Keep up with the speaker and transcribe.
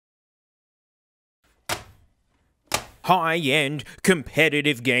high-end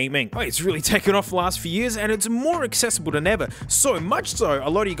competitive gaming. It's really taken off the last few years and it's more accessible than ever. So much so, a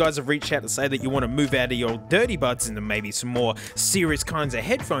lot of you guys have reached out to say that you want to move out of your dirty buds into maybe some more serious kinds of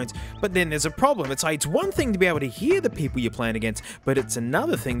headphones. But then there's a problem. It's one thing to be able to hear the people you're playing against, but it's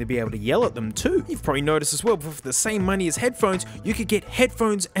another thing to be able to yell at them too. You've probably noticed as well, but for the same money as headphones, you could get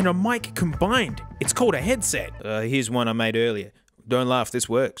headphones and a mic combined. It's called a headset. Here's one I made earlier. Don't laugh, this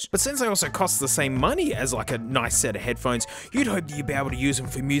works. But since they also cost the same money as like a nice set of headphones, you'd hope that you'd be able to use them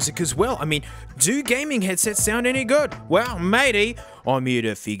for music as well. I mean, do gaming headsets sound any good? Well, matey, I'm here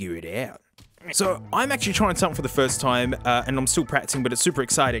to figure it out. So, I'm actually trying something for the first time, and I'm still practicing, but it's super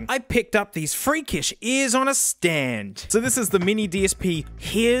exciting. I picked up these freakish ears on a stand. So this is the mini DSP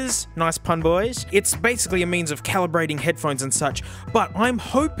Hears, nice pun boys. It's basically a means of calibrating headphones and such, but I'm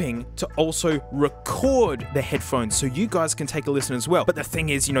hoping to also record the headphones so you guys can take a listen as well. But the thing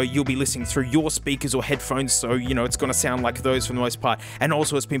is, you'll be listening through your speakers or headphones, so, it's gonna sound like those for the most part. And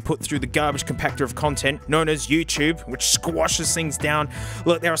also it's been put through the garbage compactor of content known as YouTube, which squashes things down.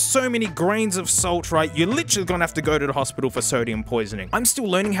 Look, there are so many grains of salt, right? You're literally gonna have to go to the hospital for sodium poisoning. I'm still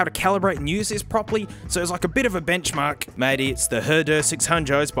learning how to calibrate and use this properly, so it's like a bit of a benchmark. Matey, it's the Herder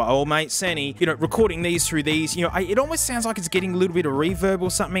 600s by old mate Senny. Recording these through these, it almost sounds like it's getting a little bit of reverb or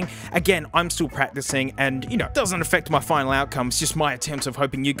something. Again, I'm still practicing and, it doesn't affect my final outcome. It's just my attempts of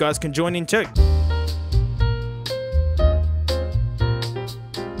hoping you guys can join in too.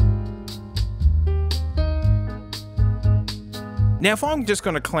 Now, if I'm just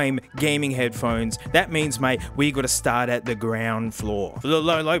gonna claim gaming headphones, that means, mate, we gotta start at the ground floor. For the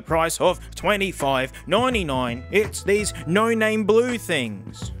low price of $25.99, it's these no-name blue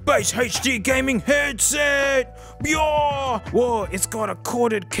things. Base HD gaming headset! Yeah! Whoa, it's got a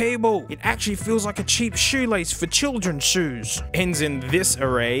corded cable. It actually feels like a cheap shoelace for children's shoes. Ends in this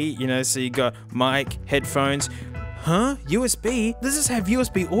array, so you got mic, headphones. Huh? USB? Does this have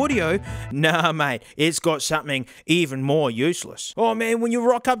USB audio? Nah, mate, it's got something even more useless. Oh man, when you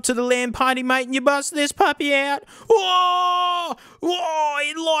rock up to the LAN party, mate, and you bust this puppy out, whoa! Whoa,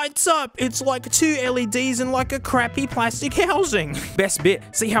 it lights up! It's like 2 LEDs in like a crappy plastic housing. Best bit,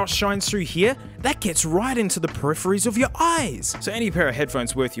 see how it shines through here? That gets right into the peripheries of your eyes. So any pair of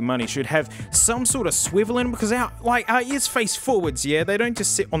headphones worth your money should have some sort of swivel in them because our ears face forwards, yeah? They don't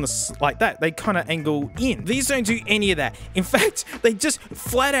just sit on the like that. They kind of angle in. These don't do any of that. In fact, they just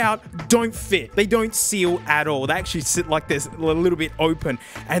flat out don't fit. They don't seal at all. They actually sit like this, a little bit open,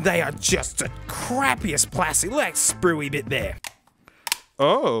 and they are just the crappiest plastic. Look at that spruey bit there.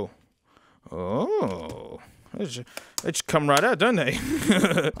 Oh. They just come right out, don't they?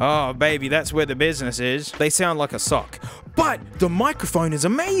 Oh, baby, that's where the business is. They sound like a sock. But the microphone is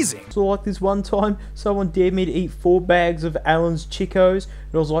amazing. So like this one time, someone dared me to eat 4 bags of Allen's Chicos,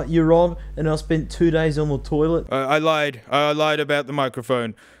 and I was like, you're on, and I spent 2 days on the toilet. I lied. I lied about the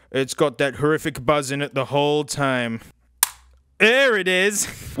microphone. It's got that horrific buzz in it the whole time. There it is.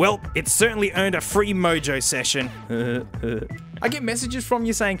 Well, it certainly earned a free mojo session. I get messages from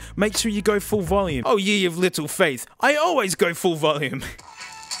you saying, make sure you go full volume. Oh, ye of little faith. I always go full volume.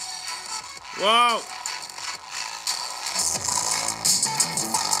 Whoa.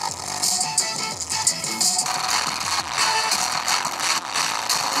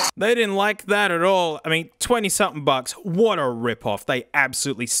 They didn't like that at all. I mean, 20-something bucks. What a ripoff. They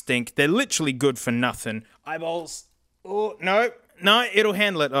absolutely stink. They're literally good for nothing. Eyeballs. Oh, no, it'll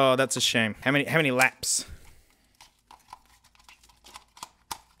handle it. Oh, that's a shame. How many laps?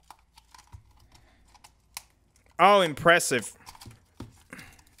 Oh, impressive.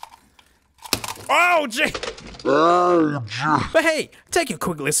 Oh, gee. But hey, take a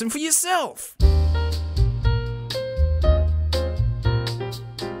quick listen for yourself.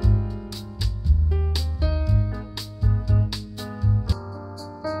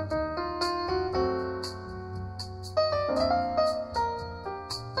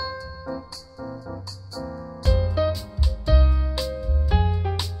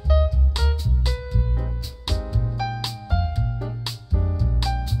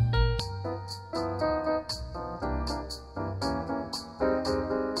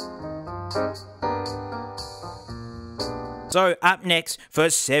 So up next for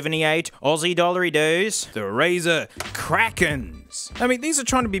 78 Aussie dollary doos, the Razer Krakens. I mean, these are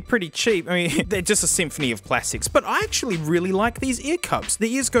trying to be pretty cheap. I mean, they're just a symphony of plastics, but I actually really like these ear cups.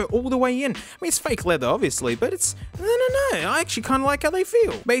 The ears go all the way in. I mean, it's fake leather, obviously, but it's, no, I actually kind of like how they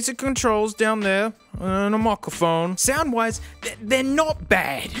feel. Basic controls down there. and a microphone. Sound-wise, they're not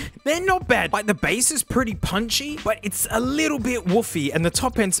bad. They're not bad. Like, the bass is pretty punchy, but it's a little bit woofy, and the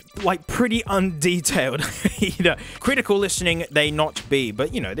top end's, like, pretty undetailed. You know, critical listening, they not be,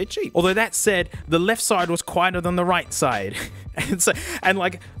 but, you know, they're cheap. Although, that said, the left side was quieter than the right side. And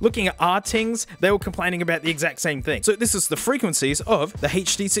like, looking at Artings, they were complaining about the exact same thing. So this is the frequencies of the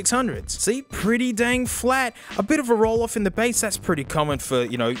HD 600s. See, pretty dang flat. A bit of a roll off in the bass, that's pretty common for,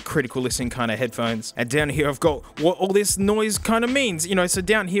 you know, critical listening kind of headphones. And down here I've got what all this noise kind of means. You know, so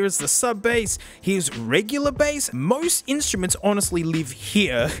down here is the sub bass, here's regular bass. Most instruments honestly live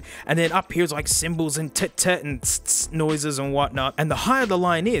here. And then up here is like cymbals and tit-tit and tss noises and whatnot. And the higher the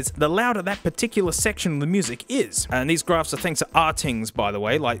line is, the louder that particular section of the music is. And these graphs are thanks to Artings, by the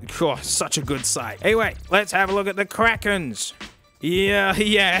way. Like, oh, such a good site. Anyway, let's have a look at the Krakens. Yeah.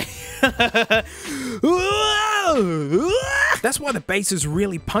 That's why the bass is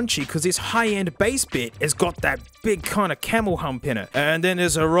really punchy, because this high-end bass bit has got that big kind of camel hump in it. And then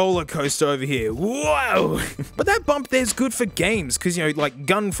there's a roller coaster over here. Whoa! But that bump there's good for games, because, you know, like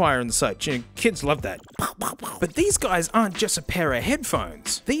gunfire and such. You know, kids love that. But these guys aren't just a pair of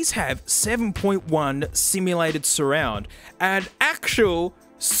headphones. These have 7.1 simulated surround and actual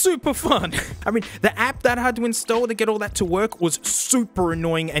super fun. I mean, the app that I had to install to get all that to work was super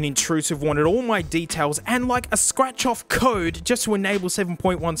annoying and intrusive, wanted all my details and like a scratch off code just to enable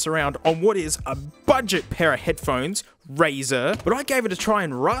 7.1 surround on what is a budget pair of headphones, Razer. But I gave it a try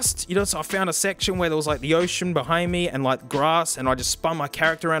in Rust, you know, so I found a section where there was like the ocean behind me and like grass, and I just spun my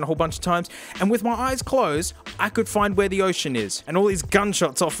character around a whole bunch of times, and with my eyes closed, I could find where the ocean is, and all these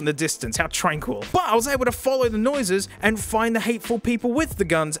gunshots off in the distance, how tranquil. But I was able to follow the noises and find the hateful people with the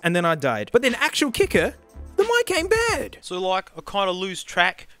guns, and then I died. But then actual kicker, the mic ain't bad. So like, I kind of lose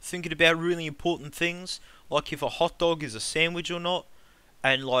track thinking about really important things, like if a hot dog is a sandwich or not.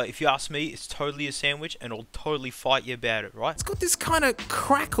 And like, if you ask me, it's totally a sandwich, and I'll totally fight you about it, right? It's got this kind of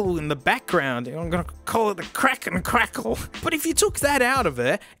crackle in the background. I'm gonna call it the crack and crackle. But if you took that out of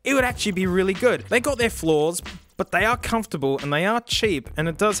it, it would actually be really good. They got their flaws, but they are comfortable and they are cheap, and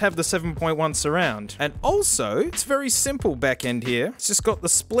it does have the 7.1 surround. And also, it's very simple back end here. It's just got the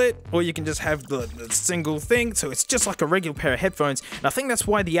split, or you can just have the single thing, so it's just like a regular pair of headphones. And I think that's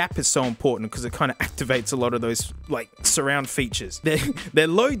why the app is so important, because it kind of activates a lot of those like surround features. They're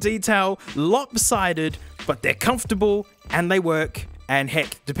low detail, lopsided, but they're comfortable and they work. And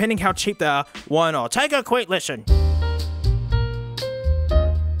heck, depending how cheap they are, why not? Take a quick listen.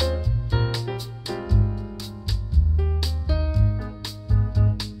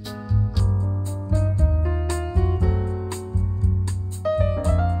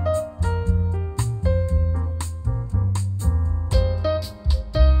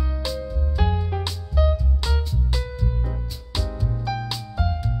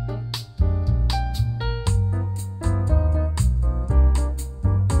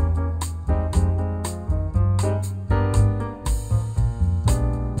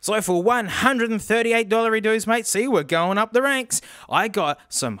 So for $138 redos, mate, see, we're going up the ranks. I got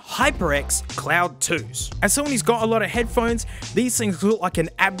some HyperX Cloud 2s. As someone who's got a lot of headphones, these things look like an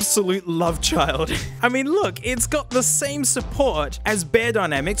absolute love child. I mean, look, it's got the same support as Bear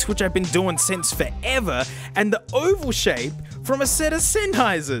Dynamics, which I've been doing since forever, and the oval shape from a set of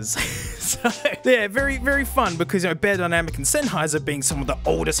Sennheisers. So, yeah, very, very fun, because, you know, Bear Dynamic and Sennheiser being some of the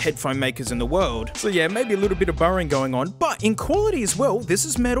oldest headphone makers in the world. So yeah, maybe a little bit of burrowing going on, but in quality as well, this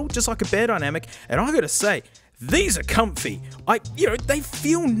is metal, just like a Bear Dynamic, and I gotta say, these are comfy. You know, they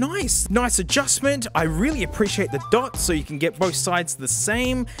feel nice. Nice adjustment. I really appreciate the dots, so you can get both sides the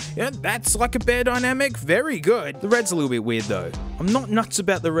same. Yeah, that's like a Bear Dynamic. Very good. The red's a little bit weird though. I'm not nuts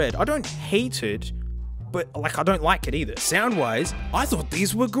about the red. I don't hate it, but like, I don't like it either. Sound-wise, I thought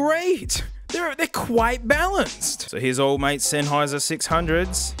these were great. They're quite balanced. So here's old mate Sennheiser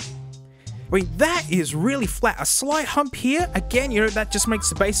 600s. I mean, that is really flat. A slight hump here. Again, you know, that just makes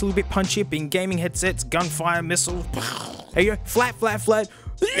the bass a little bit punchier, being gaming headsets, gunfire, missiles. There you go. Flat, flat, flat.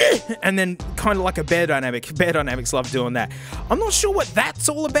 And then kind of like a Bear Dynamic. Bear Dynamics love doing that. I'm not sure what that's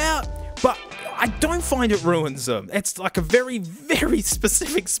all about, but I don't find it ruins them. It's like a very, very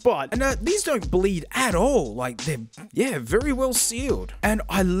specific spot. And these don't bleed at all. Like, they're, yeah, very well sealed. And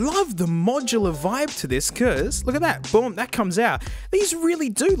I love the modular vibe to this, because look at that. Boom, that comes out. These really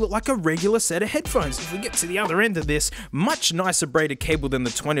do look like a regular set of headphones. If we get to the other end of this, much nicer braided cable than the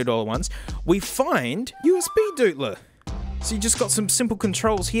 $20 ones, we find USB dootler. So you just got some simple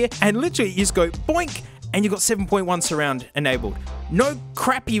controls here, and literally you just go boink, and you've got 7.1 surround enabled. No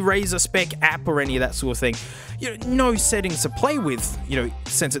crappy Razer spec app or any of that sort of thing. You know, no settings to play with, you know,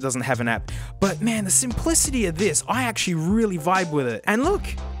 since it doesn't have an app. But man, the simplicity of this, I actually really vibe with it. And look,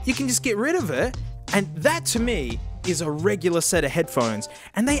 you can just get rid of it, And that to me is a regular set of headphones,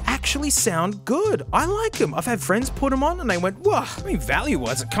 and they actually sound good. I like them. I've had friends put them on and they went, whoa. I mean,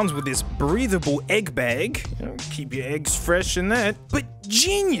 value-wise, it comes with this breathable egg bag. You know, keep your eggs fresh in that. But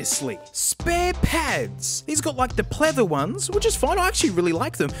geniusly, spare pads. These got like the pleather ones, which is fine. I actually really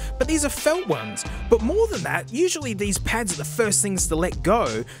like them, but these are felt ones. But more than that, usually these pads are the first things to let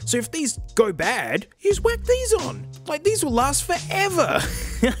go. So if these go bad, you just whack these on. Like, these will last forever.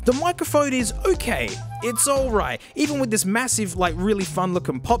 The microphone is okay. It's alright. Even with this massive, like, really fun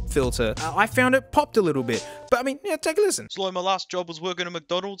looking pop filter, I found it popped a little bit. But I mean, yeah, take a listen. So like, my last job was working at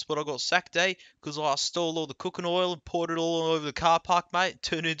McDonald's, but I got sacked, because I stole all the cooking oil and poured it all over the car park, mate. It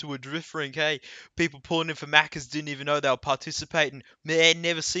turned into a drift rink, hey. People pulling in for Maccas didn't even know they were participating. Man,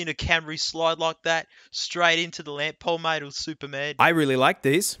 never seen a Camry slide like that. Straight into the lamp pole, mate. It was super mad. I really like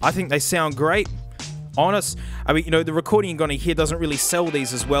these. I think they sound great. Honest, I mean, you know, the recording you're gonna hear doesn't really sell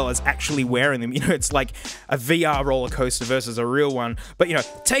these as well as actually wearing them. You know, it's like a VR roller coaster versus a real one. But, you know,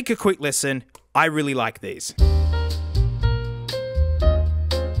 take a quick listen. I really like these.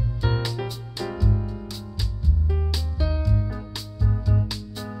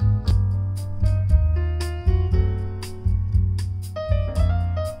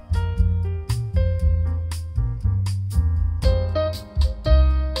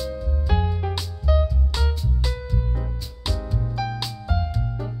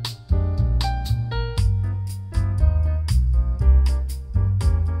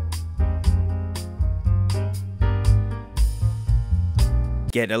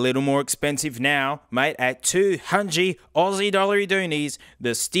 Get a little more expensive now, mate, at 200 Aussie dollar doonies,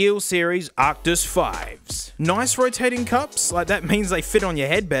 the Steel Series Arctis 5s. Nice rotating cups, like that means they fit on your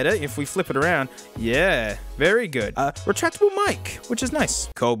head better if we flip it around. Yeah, very good. Retractable mic, which is nice.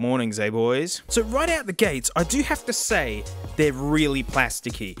 Cold mornings, eh, boys? So right out the gates, I do have to say, they're really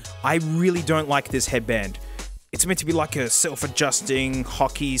plasticky. I really don't like this headband. It's meant to be like a self-adjusting,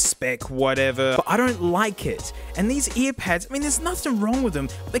 hockey spec, whatever, but I don't like it. And these ear pads, I mean, there's nothing wrong with them.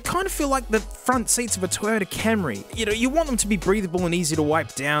 They kind of feel like the front seats of a Toyota Camry. You know, you want them to be breathable and easy to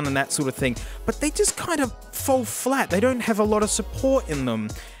wipe down and that sort of thing, but they just kind of fall flat. They don't have a lot of support in them,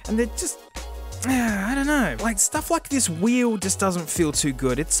 and they're just... I don't know, like stuff like this wheel just doesn't feel too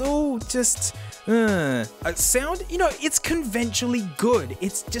good. It's all just, sound, you know, it's conventionally good.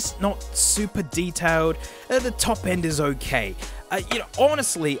 It's just not super detailed. The top end is okay. You know,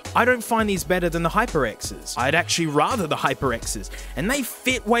 honestly, I don't find these better than the HyperXs. I'd actually rather the HyperXs, and they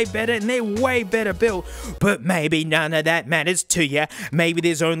fit way better and they're way better built. But maybe none of that matters to you. Maybe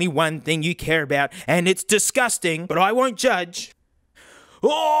there's only one thing you care about, and it's disgusting, but I won't judge.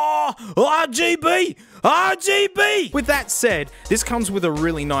 Oh, RGB! RGB! With that said, this comes with a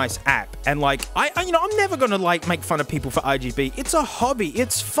really nice app, and like, you know, I'm never gonna like make fun of people for RGB. It's a hobby,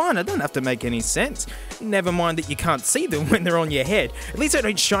 it's fun, it doesn't have to make any sense. Never mind that you can't see them when they're on your head. At least they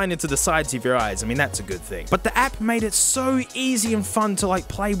don't shine into the sides of your eyes. I mean, that's a good thing. But the app made it so easy and fun to like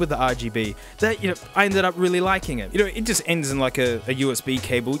play with the RGB that, you know, I ended up really liking it. You know, it just ends in like a USB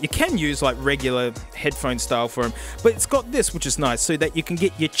cable. You can use like regular headphone style for them, but it's got this, which is nice, so that you can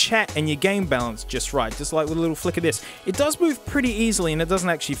get your chat and your game balance just right, just like with a little flick of this. It does move pretty easily and it doesn't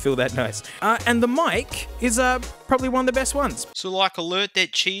actually feel that nice. And the mic is probably one of the best ones. So like, alert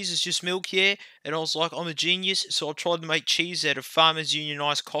that cheese is just milk, yeah? And I was like, I'm a genius, so I tried to make cheese out of Farmers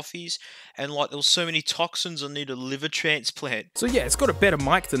Unionized coffees, and like, there was so many toxins I need a liver transplant. So yeah, it's got a better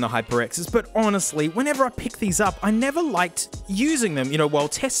mic than the HyperXs, but honestly, whenever I pick these up, I never liked using them, you know, while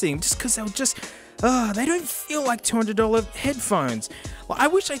testing, just because they'll just... they don't feel like $200 headphones. Well, I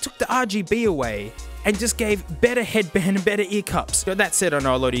wish they took the RGB away and just gave better headband and better ear cups. But that said, I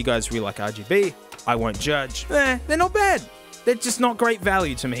know a lot of you guys really like RGB. I won't judge. They're not bad. They're just not great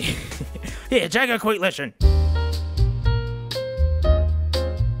value to me. Here, take a quick listen.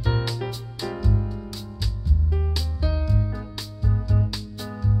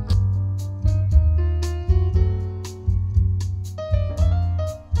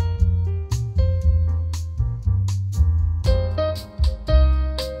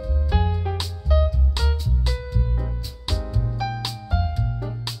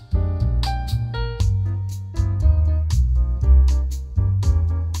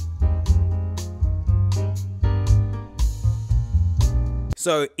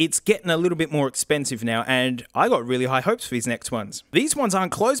 So it's getting a little bit more expensive now, and I got really high hopes for these next ones. These ones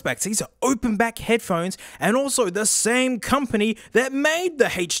aren't closed backs, these are open back headphones, and also the same company that made the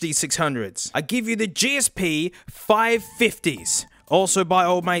HD600s. I give you the GSP 550s. Also by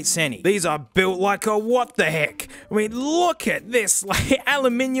old mate Sanny. These are built like a what the heck. I mean, look at this, like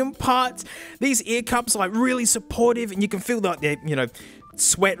aluminium parts. These ear cups are like really supportive, and you can feel like they're, you know,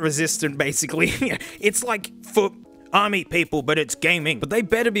 sweat resistant, basically. It's like for army people, but it's gaming. But they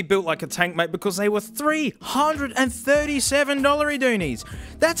better be built like a tank, mate, because they were $337 doonies.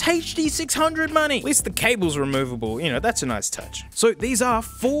 That's HD 600 money. At least the cable's removable, you know, that's a nice touch. So these are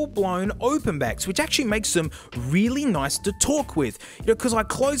full-blown open backs, which actually makes them really nice to talk with. You know, because like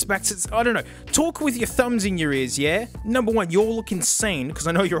closed backs, it's, I don't know, talk with your thumbs in your ears, yeah? Number one, you all look insane, because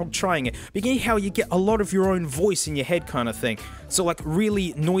I know you're all trying it, but you know how you get a lot of your own voice in your head kind of thing. So like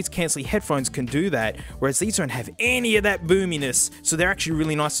really noise-canceling headphones can do that, whereas these don't have any of that boominess, so they're actually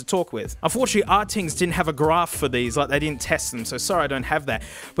really nice to talk with. Unfortunately, Artings didn't have a graph for these, like they didn't test them, so sorry I don't have that.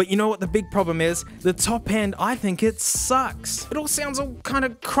 But you know what the big problem is? The top end, I think it sucks. It all sounds all kind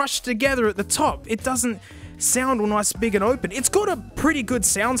of crushed together at the top. It doesn't sound all nice, big and open. It's got a pretty good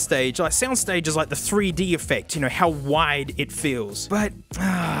soundstage. Like soundstage is like the 3D effect, you know, how wide it feels. But,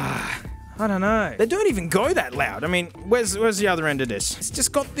 I don't know. They don't even go that loud. I mean, where's the other end of this? It's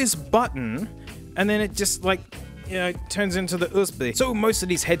just got this button, and then it just like, you know, turns into the USB. So most of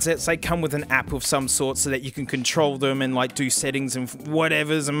these headsets, they come with an app of some sort so that you can control them and like do settings and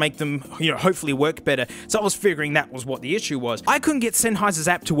whatevers and make them, you know, hopefully work better. So I was figuring that was what the issue was. I couldn't get Sennheiser's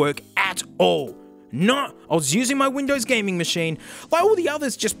app to work at all. No, I was using my Windows gaming machine. Like all the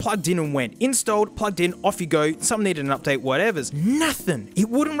others just plugged in and went. Installed, plugged in, off you go. Some needed an update, whatever's. Nothing. It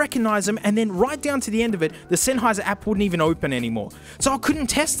wouldn't recognize them, and then right down to the end of it, the Sennheiser app wouldn't even open anymore. So I couldn't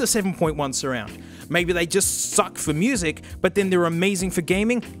test the 7.1 surround. Maybe they just suck for music, but then they're amazing for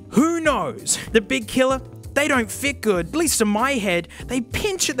gaming? Who knows? The big killer? They don't fit good. At least in my head, they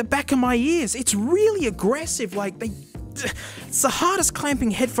pinch at the back of my ears. It's really aggressive, like it's the hardest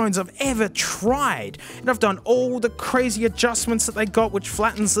clamping headphones I've ever tried, and I've done all the crazy adjustments that they got, which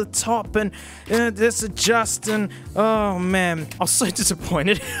flattens the top and this adjust, and oh man, I was so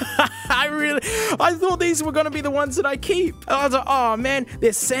disappointed. I thought these were gonna be the ones that I keep. I was like, oh man,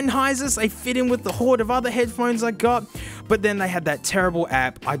 they're Sennheisers, they fit in with the horde of other headphones I got, but then they had that terrible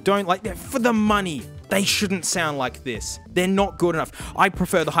app. I don't like that. For the money, they shouldn't sound like this. They're not good enough. I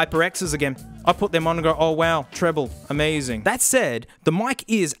prefer the HyperXs again. I put them on and go, oh wow, treble, amazing. That said, the mic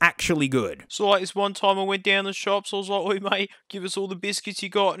is actually good. So like this one time I went down the shops, I was like, "Oi mate, give us all the biscuits you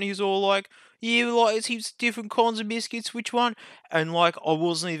got," and he's all like, "Yeah, like it's heaps of different kinds of biscuits, which one?" And like I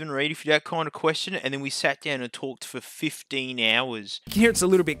wasn't even ready for that kind of question, and then we sat down and talked for 15 hours. You can hear it's a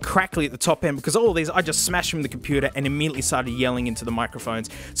little bit crackly at the top end because all of these I just smashed from the computer and immediately started yelling into the microphones.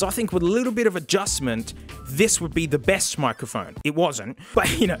 So I think with a little bit of adjustment, this would be the best microphone. It wasn't,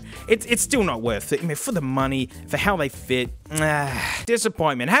 but you know, it's still not worth it. I mean, for the money, for how they fit,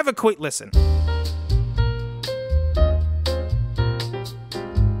 disappointment. Have a quick listen.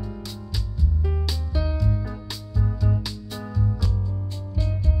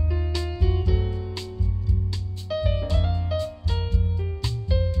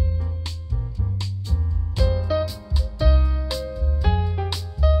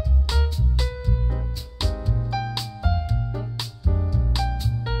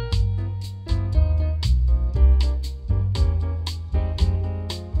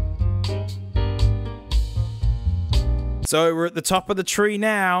 So we're at the top of the tree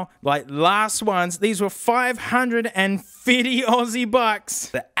now, like last ones. These were 550 Aussie bucks.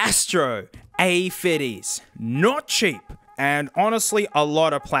 The Astro A50s, not cheap. And honestly, a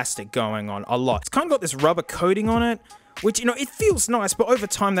lot of plastic going on, a lot. It's kind of got this rubber coating on it, which, you know, it feels nice, but over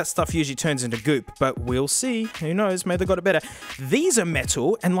time that stuff usually turns into goop. But we'll see. Who knows? Maybe they got it better. These are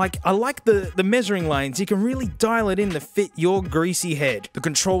metal, and like I like the measuring lines. You can really dial it in to fit your greasy head. The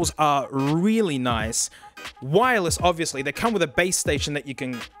controls are really nice. Wireless, obviously. They come with a base station that you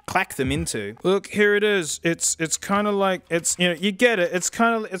can clack them into. Look, here it is. It's kind of like, it's, you know, you get it. It's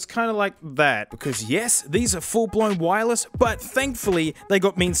kind of like that. Because yes, these are full-blown wireless, but thankfully they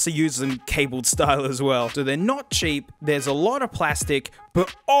got means to use them cabled style as well. So they're not cheap. There's a lot of plastic,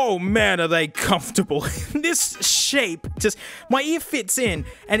 but oh man, are they comfortable. This shape, just, my ear fits in,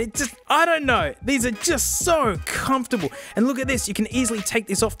 and it just, I don't know. These are just so comfortable. And look at this. You can easily take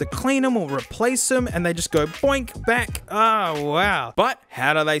this off to clean them or replace them, and they just go boink back. Oh, wow. But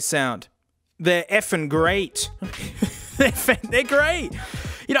how do they sound? They're effing great. They're great.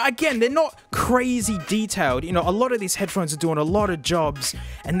 You know, again, they're not crazy detailed. You know, a lot of these headphones are doing a lot of jobs,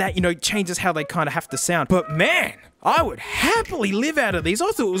 and that, you know, changes how they kind of have to sound. But man, I would happily live out of these.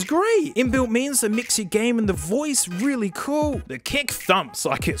 I thought it was great. Inbuilt means to mix your game and the voice, really cool. The kick thumps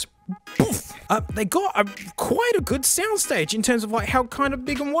like it's poof. They got quite a good soundstage in terms of like how kind of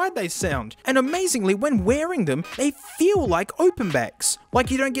big and wide they sound. And amazingly, when wearing them, they feel like open backs. Like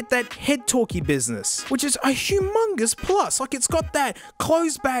you don't get that head talky business, which is a humongous plus. Like it's got that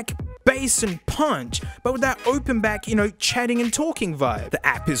closed back bass and punch, but with that open back, you know, chatting and talking vibe. The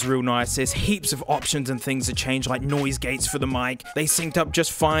app is real nice. There's heaps of options and things to change, like noise gates for the mic. They synced up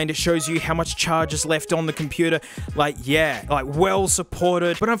just fine. It shows you how much charge is left on the computer. Like, yeah, like well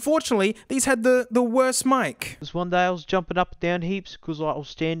supported. But unfortunately, these had the worst mic. This one day I was jumping up and down heaps because I was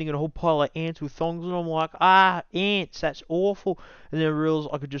standing in a whole pile of ants with thongs, and I'm like, ants, that's awful. And then I realized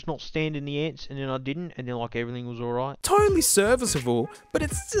I could just not stand in the ants, and then I didn't, and then like everything was alright. Totally serviceable, but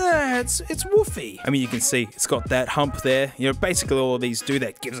it's woofy. I mean, you can see it's got that hump there. You know, basically all of these do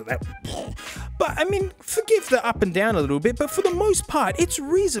that, gives it that. But I mean, forgive the up and down a little bit, but for the most part, it's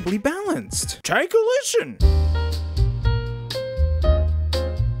reasonably balanced. Take a listen.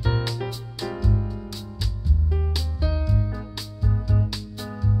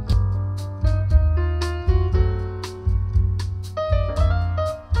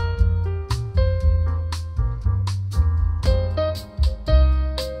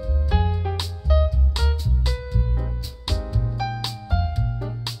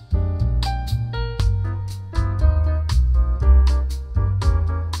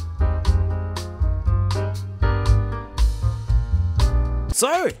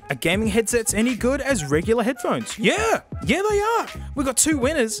 So, are gaming headsets any good as regular headphones? Yeah, they are. We got 2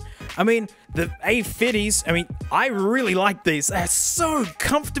 winners. I mean, the A50s, I mean, I really like these. They're so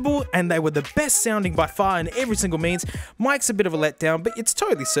comfortable and they were the best sounding by far in every single means. Mic's a bit of a letdown, but it's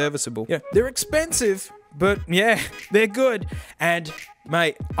totally serviceable. Yeah, they're expensive, but yeah, they're good. And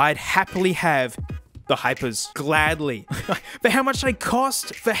mate, I'd happily have the Hypers, gladly. For how much they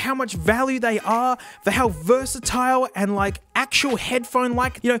cost, for how much value they are, for how versatile and like actual headphone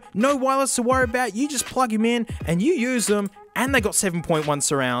like, you know, no wireless to worry about, you just plug them in and you use them. And they got 7.1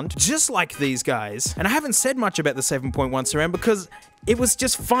 surround, just like these guys. And I haven't said much about the 7.1 surround because it was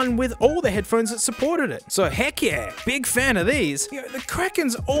just fun with all the headphones that supported it. So heck yeah, big fan of these. You know, the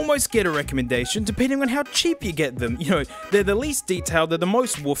Krakens almost get a recommendation depending on how cheap you get them. You know, they're the least detailed, they're the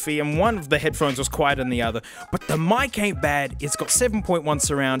most woofy, and one of the headphones was quieter than the other. But the mic ain't bad, it's got 7.1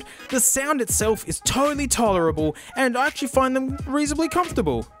 surround. The sound itself is totally tolerable, and I actually find them reasonably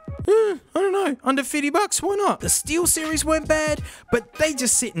comfortable. I don't know, under 50 bucks, why not? The Steel series weren't bad, but they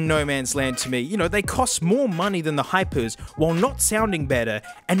just sit in no man's land to me. You know, they cost more money than the Hypers while not sounding better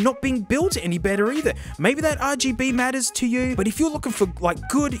and not being built any better either. Maybe that RGB matters to you, but if you're looking for like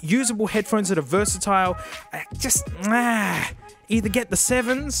good, usable headphones that are versatile, either get the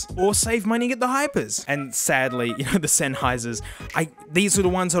 7s or save money and get the Hypers. And sadly, you know, the Sennheisers, these are the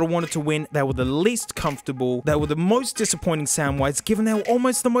ones that I wanted to win. They were the least comfortable. They were the most disappointing sound-wise, given they were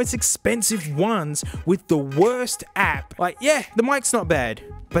almost the most expensive ones with the worst app. Like, yeah, the mic's not bad,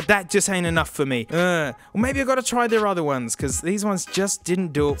 but that just ain't enough for me. Well, maybe I gotta try their other ones, because these ones just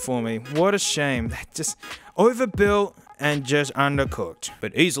didn't do it for me. What a shame. They're just overbuilt and just undercooked.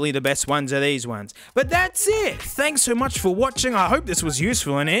 But easily the best ones are these ones. But that's it. Thanks so much for watching. I hope this was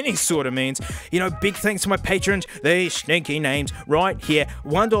useful in any sort of means. You know, big thanks to my patrons, these sneaky names right here.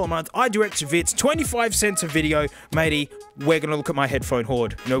 $1 a month. I do extra vids, 25 cents a video. Matey, we're gonna look at my headphone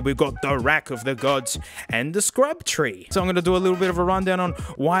hoard. You know, we've got the Rack of the Gods and the Scrub Tree. So I'm gonna do a little bit of a rundown on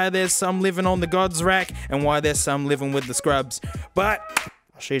why there's some living on the Gods Rack and why there's some living with the Scrubs. But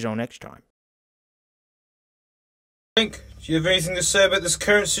I'll see you all next time. Frank, do you have anything to say about this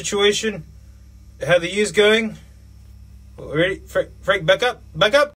current situation? How the year's going? Ready? Frank, back up! Back up!